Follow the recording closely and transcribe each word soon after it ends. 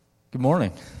Good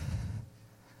morning.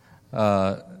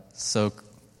 So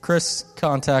Chris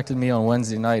contacted me on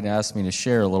Wednesday night and asked me to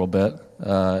share a little bit,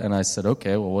 and I said,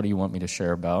 okay, well, what do you want me to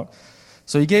share about?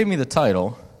 So he gave me the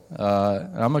title,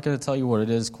 and I'm not going to tell you what it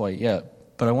is quite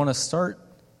yet, but I want to start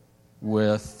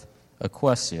with a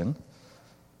question,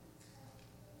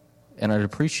 and I'd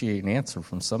appreciate an answer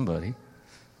from somebody,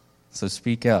 so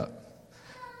speak up.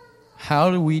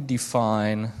 How do we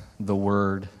define the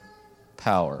word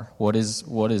power? What is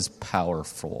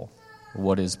powerful?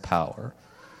 What is power?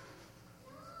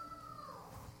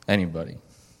 Anybody?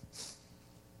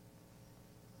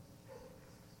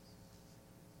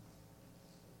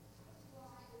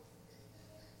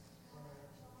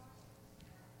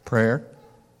 Prayer?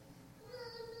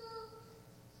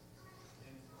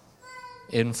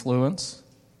 Influence?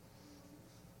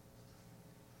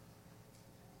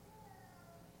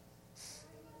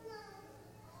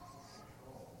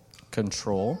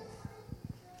 Control.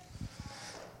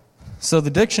 So the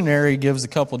dictionary gives a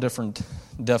couple different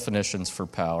definitions for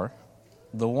power.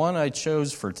 The one I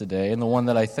chose for today, and the one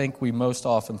that I think we most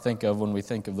often think of when we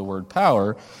think of the word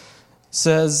power,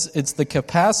 says it's the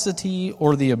capacity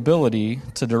or the ability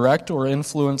to direct or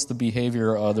influence the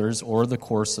behavior of others or the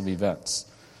course of events.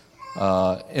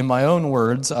 In my own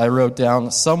words, I wrote down,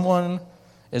 someone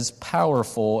is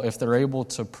powerful if they're able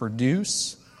to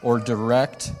produce or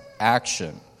direct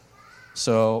action.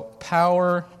 So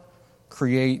power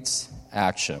creates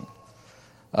action.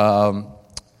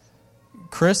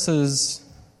 Chris's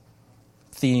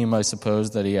theme, I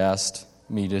suppose, that he asked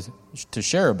me to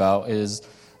share about is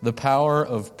the power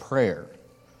of prayer.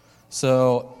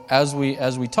 So as we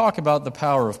talk about the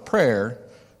power of prayer,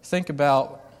 think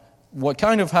about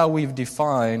how we've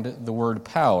defined the word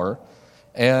power,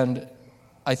 and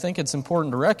I think it's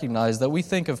important to recognize that we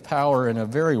think of power in a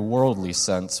very worldly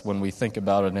sense when we think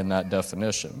about it in that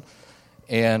definition.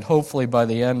 And hopefully by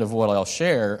the end of what I'll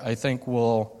share, I think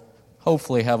we'll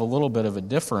hopefully have a little bit of a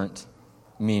different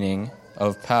meaning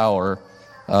of power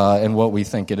and what we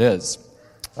think it is.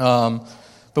 But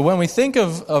when we think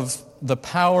of the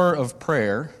power of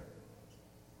prayer,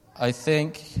 I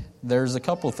think there's a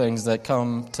couple things that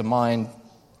come to mind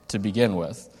to begin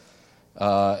with.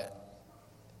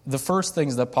 The first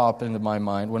things that pop into my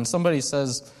mind, when somebody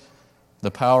says the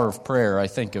power of prayer, I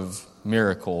think of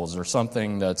miracles or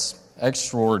something that's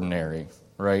extraordinary,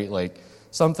 right? Like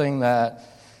something that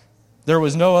there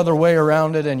was no other way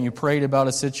around it and you prayed about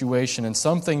a situation and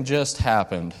something just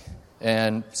happened.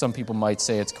 And some people might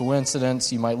say it's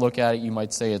coincidence. You might look at it, you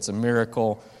might say it's a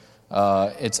miracle.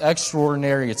 It's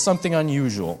extraordinary. It's something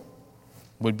unusual.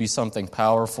 Would be something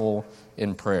powerful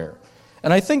in prayer.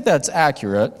 And I think that's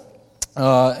accurate.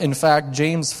 In fact,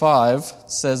 James 5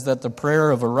 says that the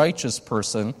prayer of a righteous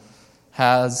person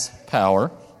has power.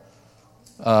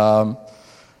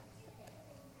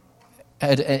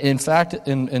 In fact,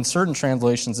 in certain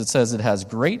translations, it says it has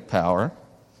great power.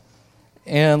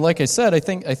 And like I said, I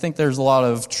think there's a lot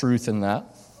of truth in that.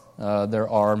 There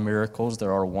are miracles,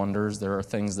 there are wonders, there are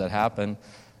things that happen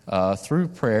through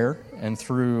prayer and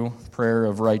through prayer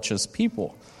of righteous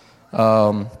people.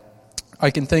 I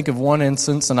can think of one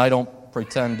instance, and I don't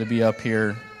pretend to be up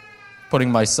here putting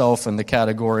myself in the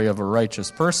category of a righteous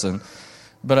person,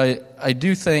 but I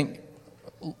do think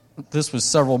this was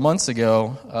several months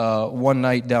ago, one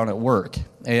night down at work.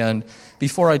 And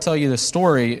before I tell you the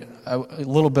story, a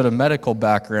little bit of medical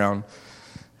background.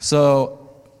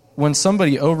 So when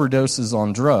somebody overdoses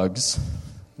on drugs,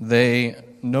 they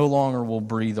no longer will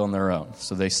breathe on their own.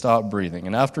 So they stop breathing.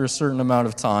 And after a certain amount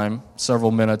of time,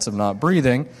 several minutes of not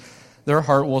breathing, their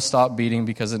heart will stop beating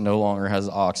because it no longer has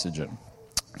oxygen.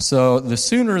 So the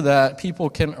sooner that people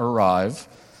can arrive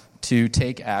to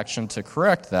take action to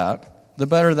correct that, the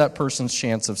better that person's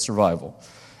chance of survival.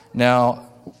 Now,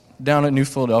 down at New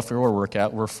Philadelphia where we work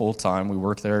at, we're full-time. We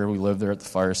work there, we live there at the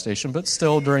fire station, but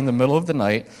still during the middle of the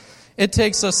night, it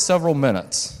takes us several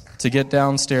minutes to get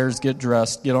downstairs, get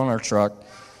dressed, get on our truck,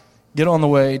 get on the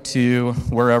way to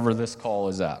wherever this call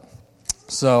is at.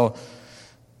 So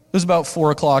it was about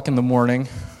 4 o'clock in the morning,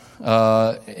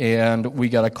 and we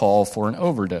got a call for an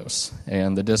overdose.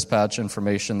 And the dispatch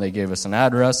information, they gave us an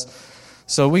address.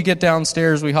 So we get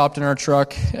downstairs, we hopped in our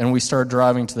truck, and we start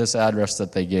driving to this address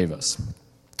that they gave us.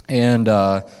 And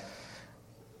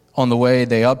on the way,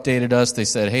 they updated us. They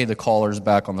said, hey, the caller's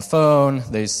back on the phone.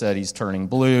 They said he's turning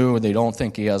blue. They don't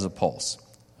think he has a pulse.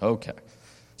 Okay.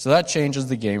 So that changes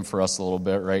the game for us a little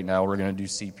bit. Right now, we're going to do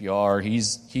CPR.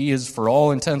 He is, for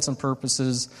all intents and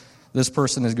purposes, this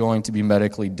person is going to be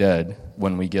medically dead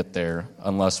when we get there,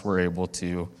 unless we're able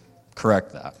to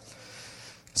correct that.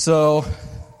 So,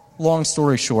 long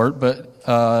story short, but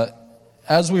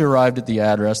as we arrived at the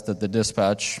address that the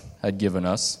dispatch had given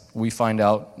us, we find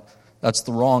out that's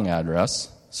the wrong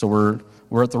address, so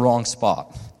we're at the wrong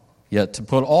spot. Yet, to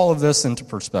put all of this into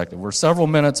perspective, we're several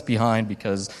minutes behind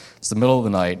because it's the middle of the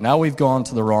night. Now we've gone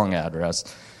to the wrong address.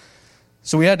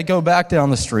 So we had to go back down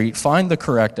the street, find the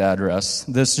correct address.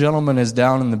 This gentleman is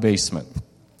down in the basement.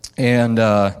 And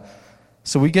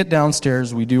so we get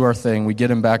downstairs, we do our thing, we get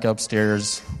him back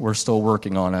upstairs. We're still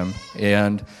working on him.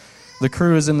 And the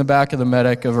crew is in the back of the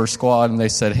medic of our squad, and they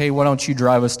said, hey, why don't you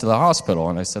drive us to the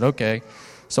hospital? And I said, okay.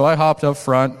 So I hopped up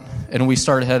front, and we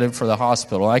started headed for the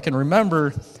hospital. I can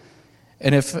remember,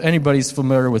 and if anybody's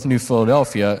familiar with New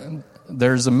Philadelphia,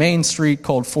 there's a main street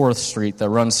called 4th Street that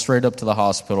runs straight up to the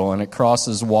hospital, and it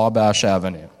crosses Wabash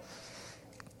Avenue.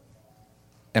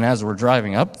 And as we're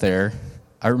driving up there,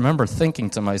 I remember thinking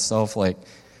to myself, like,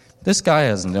 this guy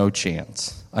has no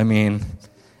chance. I mean,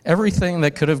 everything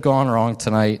that could have gone wrong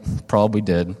tonight probably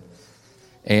did,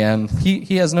 and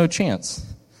he has no chance.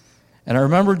 And I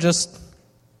remember just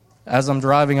as I'm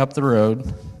driving up the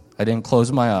road, I didn't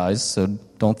close my eyes, so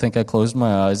don't think I closed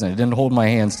my eyes, and I didn't hold my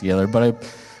hands together, but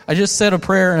I just said a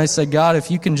prayer, and I said, God,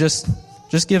 if you can just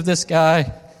give this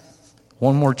guy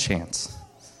one more chance.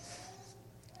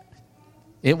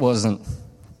 It wasn't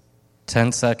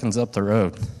 10 seconds up the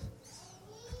road.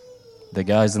 The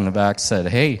guys in the back said,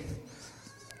 hey,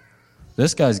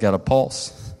 this guy's got a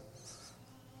pulse.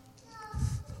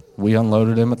 We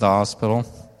unloaded him at the hospital,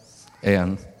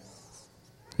 and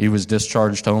he was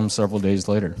discharged home several days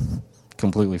later,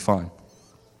 completely fine.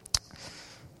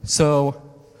 So,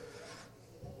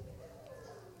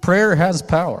 prayer has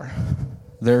power.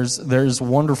 There's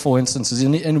wonderful instances,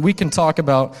 and we can talk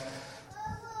about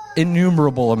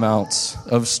innumerable amounts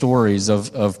of stories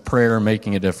of prayer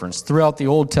making a difference. Throughout the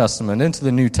Old Testament into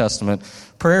the New Testament,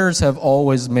 prayers have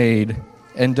always made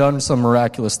and done some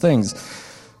miraculous things.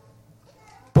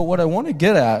 But what I want to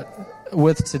get at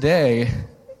with today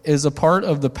is a part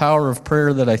of the power of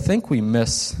prayer that I think we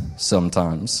miss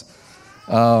sometimes.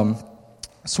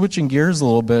 Switching gears a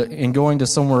little bit and going to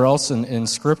somewhere else in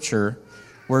Scripture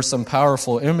where some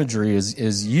powerful imagery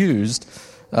is used.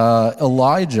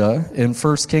 Elijah in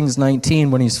 1 Kings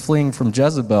 19, when he's fleeing from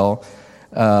Jezebel,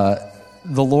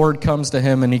 the Lord comes to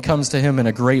him, and he comes to him in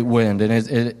a great wind.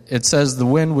 And it says the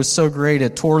wind was so great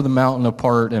it tore the mountain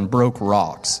apart and broke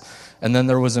rocks. And then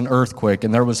there was an earthquake,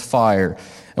 and there was fire.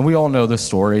 And we all know the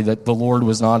story that the Lord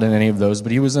was not in any of those,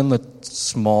 but he was in the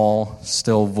small,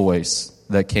 still voice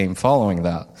that came following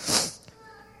that.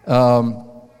 And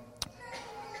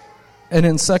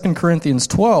in 2 Corinthians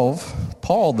 12,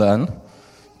 Paul then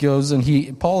goes,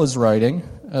 and Paul is writing,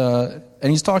 and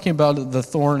he's talking about the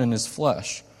thorn in his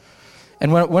flesh.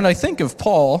 And when I think of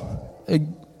Paul,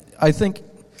 I think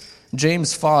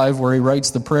James 5, where he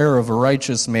writes the prayer of a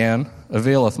righteous man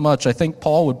availeth much, I think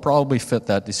Paul would probably fit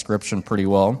that description pretty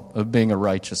well of being a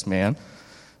righteous man.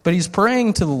 But he's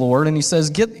praying to the Lord, and he says,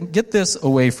 get this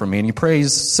away from me. And he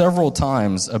prays several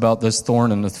times about this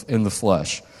thorn in the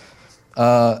flesh.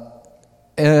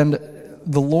 And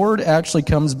the Lord actually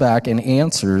comes back and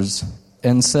answers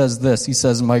and says this. He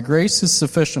says, my grace is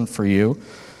sufficient for you,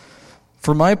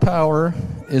 for my power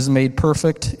is made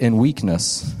perfect in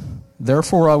weakness.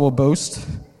 Therefore I will boast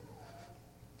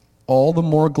all the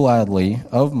more gladly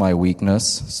of my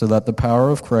weakness, so that the power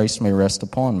of Christ may rest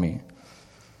upon me.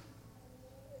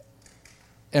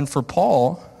 And for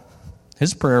Paul,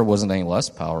 his prayer wasn't any less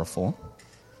powerful.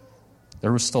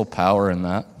 There was still power in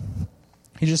that.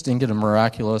 He just didn't get a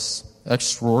miraculous,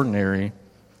 extraordinary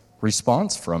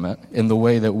response from it in the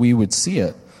way that we would see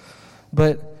it.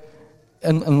 But,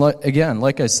 again,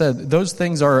 like I said, those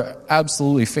things are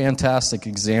absolutely fantastic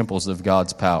examples of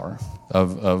God's power,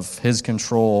 of his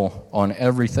control on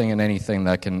everything and anything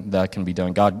that can be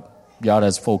done. God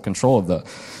has full control of that.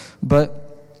 But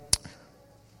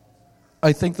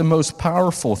I think the most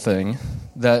powerful thing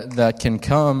that can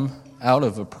come out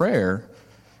of a prayer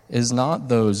is not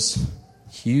those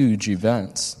huge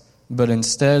events, but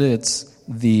instead it's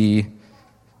the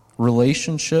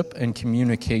relationship and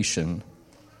communication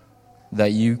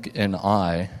that you and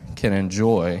I can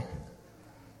enjoy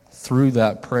through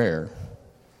that prayer.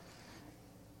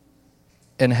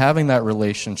 And having that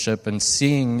relationship and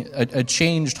seeing a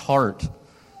changed heart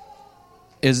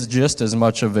is just as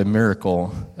much of a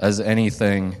miracle as any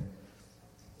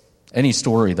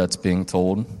story that's being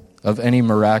told, of any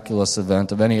miraculous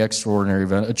event, of any extraordinary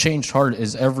event. A changed heart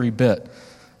is every bit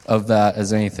of that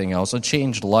as anything else. A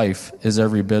changed life is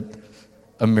every bit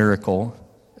a miracle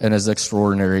and as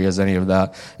extraordinary as any of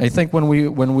that. And I think when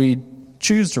we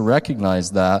choose to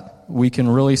recognize that, we can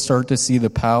really start to see the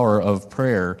power of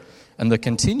prayer and the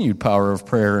continued power of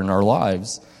prayer in our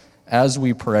lives as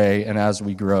we pray and as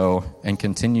we grow and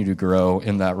continue to grow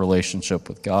in that relationship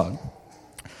with God.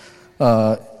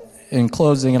 In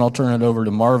closing, and I'll turn it over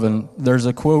to Marvin, there's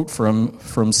a quote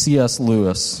from C.S.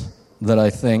 Lewis that I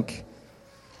think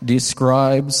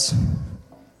describes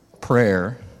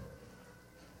prayer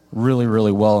really,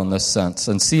 really well in this sense.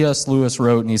 And C.S. Lewis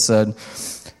wrote, and he said,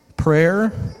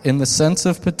 "Prayer, in the sense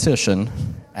of petition,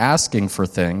 asking for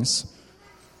things,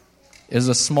 is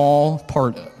a small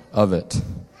part of it.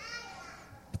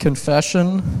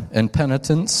 Confession and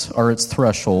penitence are its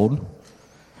threshold.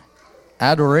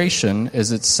 Adoration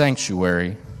is its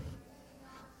sanctuary,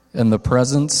 and the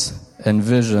presence and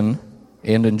vision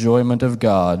and enjoyment of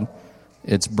God,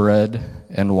 its bread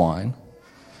and wine."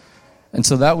 And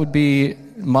so that would be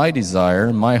my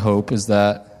desire, my hope is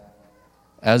that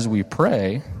as we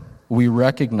pray, we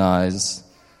recognize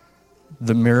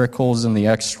the miracles and the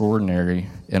extraordinary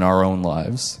in our own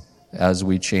lives as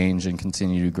we change and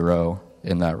continue to grow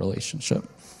in that relationship.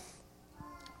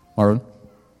 Marvin?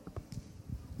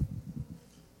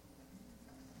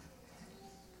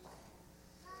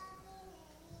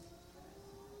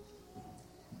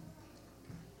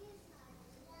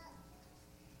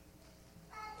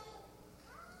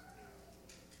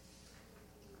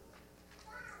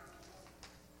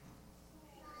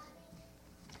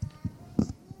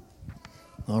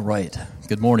 All right.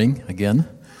 Good morning again.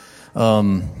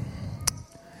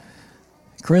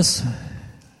 Chris,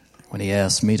 when he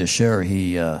asked me to share,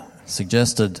 he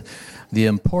suggested the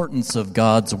importance of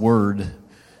God's Word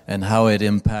and how it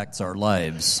impacts our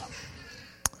lives.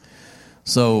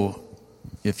 So,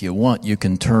 if you want, you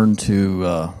can turn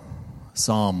to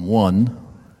Psalm 1.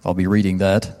 I'll be reading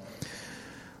that,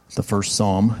 the first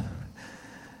Psalm.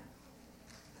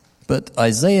 But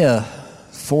Isaiah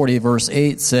 40 verse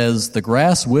 8 says, "The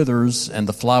grass withers and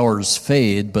the flowers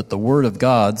fade, but the word of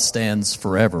God stands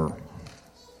forever."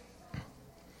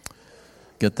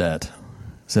 Get that? It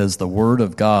says the word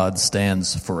of God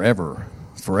stands forever.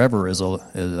 Forever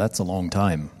that's a long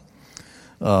time.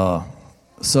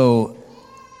 So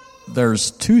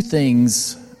there's two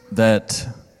things that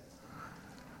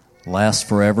last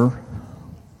forever: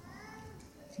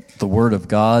 the word of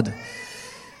God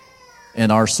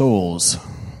and our souls.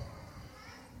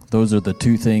 Those are the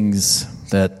two things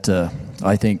that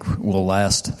I think will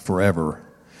last forever.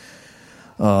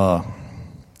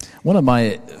 One of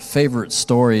my favorite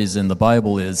stories in the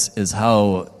Bible is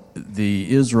how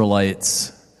the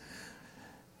Israelites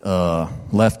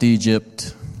left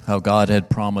Egypt, how God had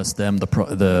promised them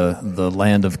the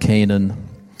land of Canaan,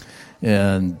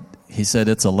 and He said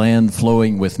it's a land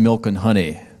flowing with milk and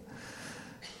honey.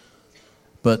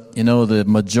 But, the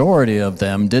majority of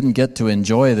them didn't get to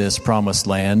enjoy this promised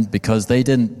land because they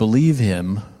didn't believe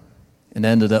Him and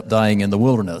ended up dying in the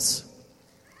wilderness.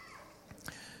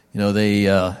 They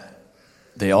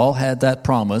all had that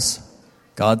promise.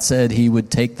 God said He would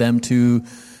take them to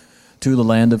the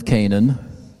land of Canaan.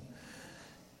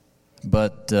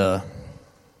 But, then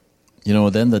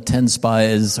the 10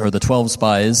 spies or the 12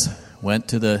 spies went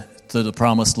to the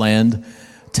promised land.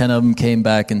 10 of them came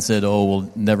back and said, "Oh, we'll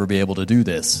never be able to do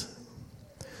this."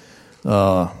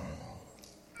 I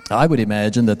would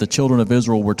imagine that the children of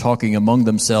Israel were talking among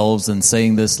themselves and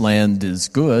saying this land is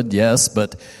good, yes,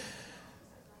 but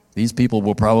these people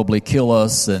will probably kill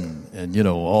us and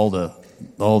all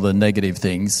the negative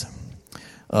things.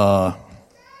 I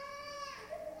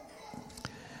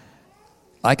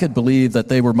could believe that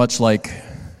they were much like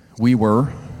we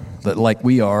were, like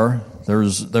we are.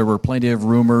 There were plenty of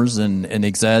rumors and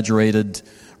exaggerated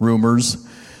rumors.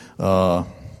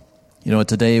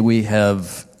 Today we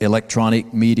have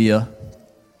electronic media.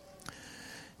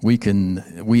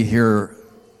 We hear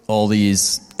all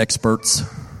these experts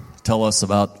tell us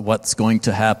about what's going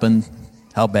to happen,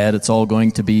 how bad it's all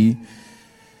going to be.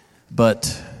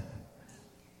 But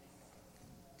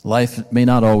life may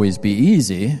not always be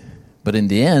easy, but in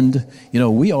the end,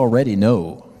 we already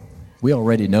know. We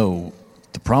already know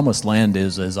the promised land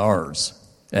is ours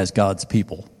as God's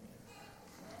people.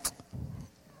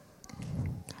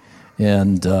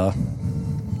 And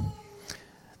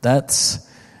that's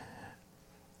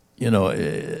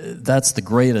the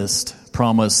greatest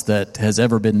promise that has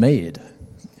ever been made.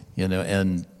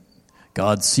 And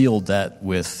God sealed that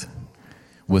with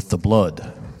the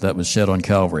blood that was shed on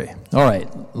Calvary. All right,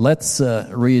 let's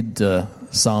read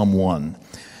Psalm 1.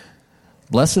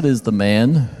 "Blessed is the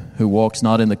man who walks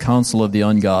not in the counsel of the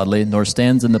ungodly, nor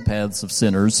stands in the paths of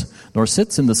sinners, nor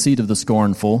sits in the seat of the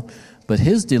scornful, but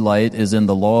his delight is in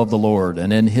the law of the Lord,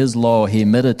 and in his law he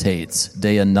meditates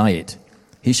day and night.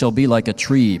 He shall be like a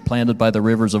tree planted by the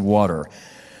rivers of water,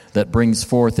 that brings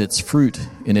forth its fruit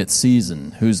in its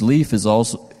season, whose leaf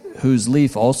whose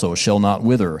leaf also shall not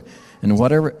wither, and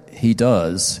whatever he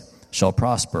does shall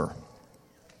prosper.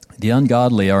 The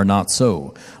ungodly are not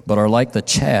so, but are like the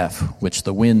chaff which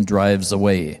the wind drives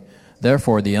away.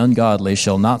 Therefore the ungodly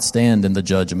shall not stand in the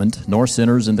judgment, nor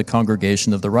sinners in the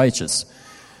congregation of the righteous.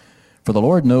 For the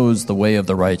Lord knows the way of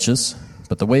the righteous,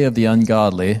 but the way of the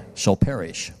ungodly shall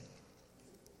perish.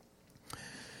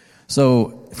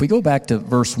 So if we go back to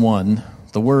verse 1,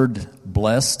 the word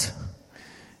blessed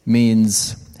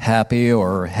means happy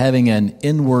or having an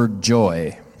inward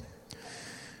joy.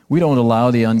 We don't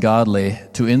allow the ungodly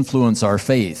to influence our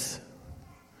faith.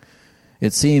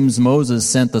 It seems Moses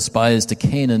sent the spies to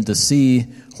Canaan to see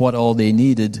what all they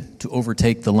needed to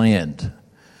overtake the land.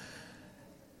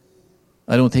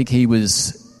 I don't think he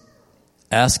was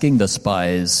asking the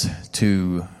spies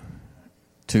to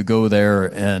go there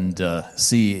and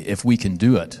see if we can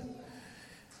do it.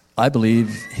 I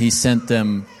believe he sent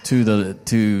them to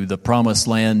the promised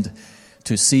land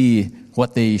to see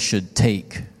what they should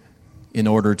take in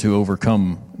order to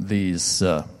overcome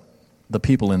the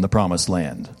people in the promised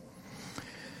land.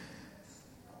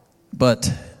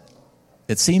 But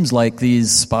it seems like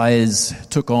these spies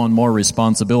took on more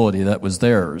responsibility that was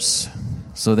theirs.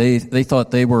 So they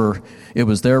thought it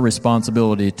was their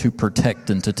responsibility to protect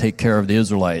and to take care of the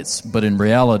Israelites. But in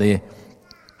reality,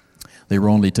 they were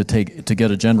only to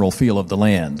get a general feel of the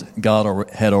land. God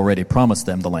had already promised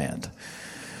them the land.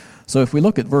 So if we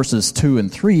look at verses 2 and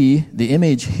 3, the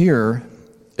image here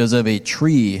is of a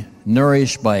tree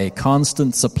nourished by a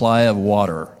constant supply of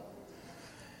water.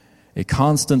 A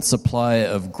constant supply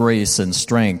of grace and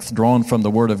strength drawn from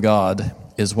the Word of God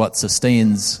is what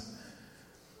sustains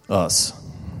us.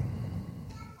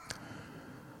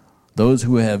 Those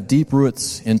who have deep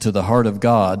roots into the heart of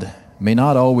God may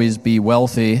not always be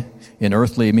wealthy in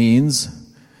earthly means,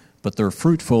 but they're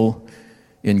fruitful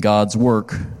in God's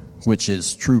work, which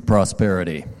is true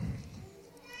prosperity.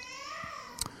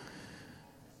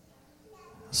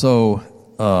 So,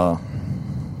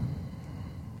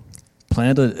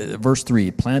 verse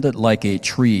 3, planted like a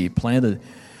tree, planted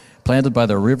by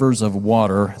the rivers of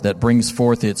water that brings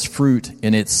forth its fruit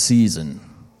in its season.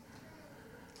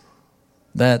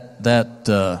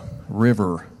 That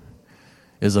river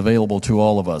is available to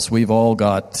all of us. We've all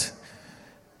got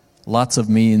lots of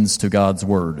means to God's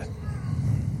Word.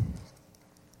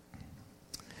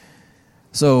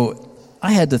 So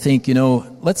I had to think,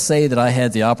 let's say that I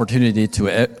had the opportunity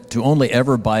to only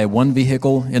ever buy one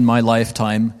vehicle in my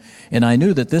lifetime, and I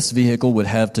knew that this vehicle would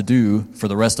have to do for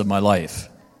the rest of my life.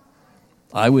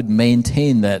 I would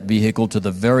maintain that vehicle to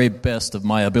the very best of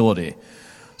my ability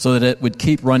so that it would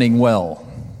keep running well.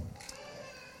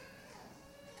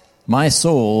 My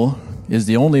soul is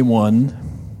the only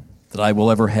one that I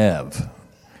will ever have.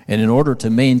 And in order to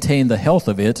maintain the health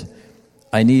of it,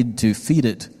 I need to feed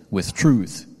it with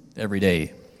truth every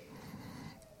day.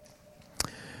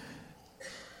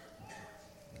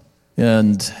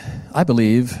 And I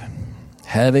believe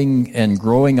having and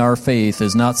growing our faith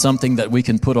is not something that we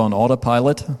can put on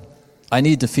autopilot. I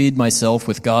need to feed myself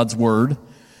with God's Word.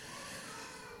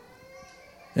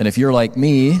 And if you're like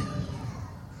me,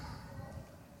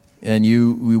 and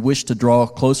you wish to draw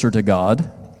closer to God,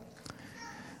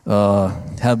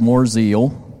 have more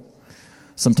zeal,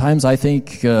 sometimes I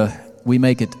think we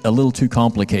make it a little too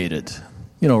complicated.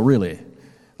 Really.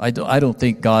 I don't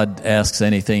think God asks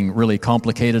anything really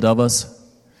complicated of us.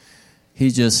 He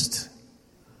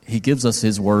gives us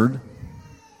His Word.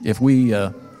 If we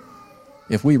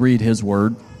read His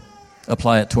Word,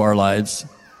 apply it to our lives,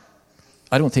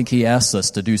 I don't think He asks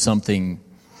us to do something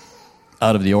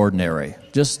out of the ordinary.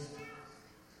 Just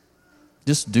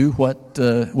do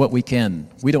what we can.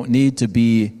 We don't need to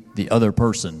be the other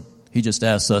person. He just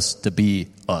asks us to be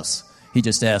us. He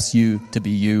just asks you to be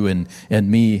you and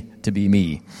me to be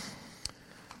me.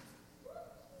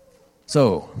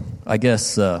 So, I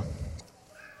guess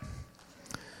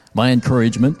my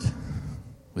encouragement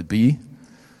would be,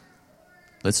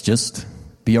 let's just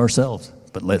be ourselves,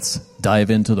 but let's dive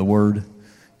into the Word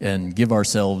and give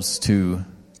ourselves to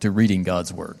reading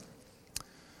God's Word.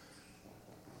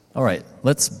 All right,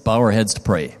 let's bow our heads to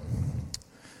pray.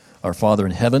 Our Father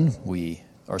in heaven, we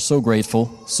are so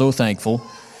grateful, so thankful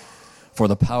for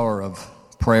the power of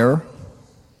prayer,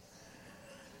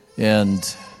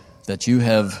 and that you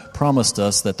have promised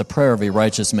us that the prayer of a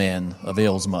righteous man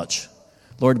avails much.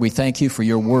 Lord, we thank you for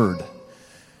your Word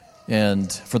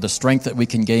and for the strength that we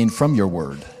can gain from your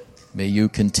Word. May you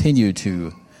continue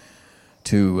to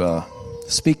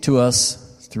speak to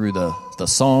us through the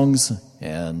songs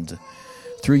and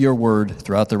through your Word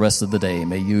throughout the rest of the day.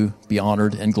 May you be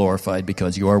honored and glorified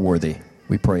because you are worthy.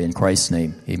 We pray in Christ's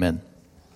name. Amen.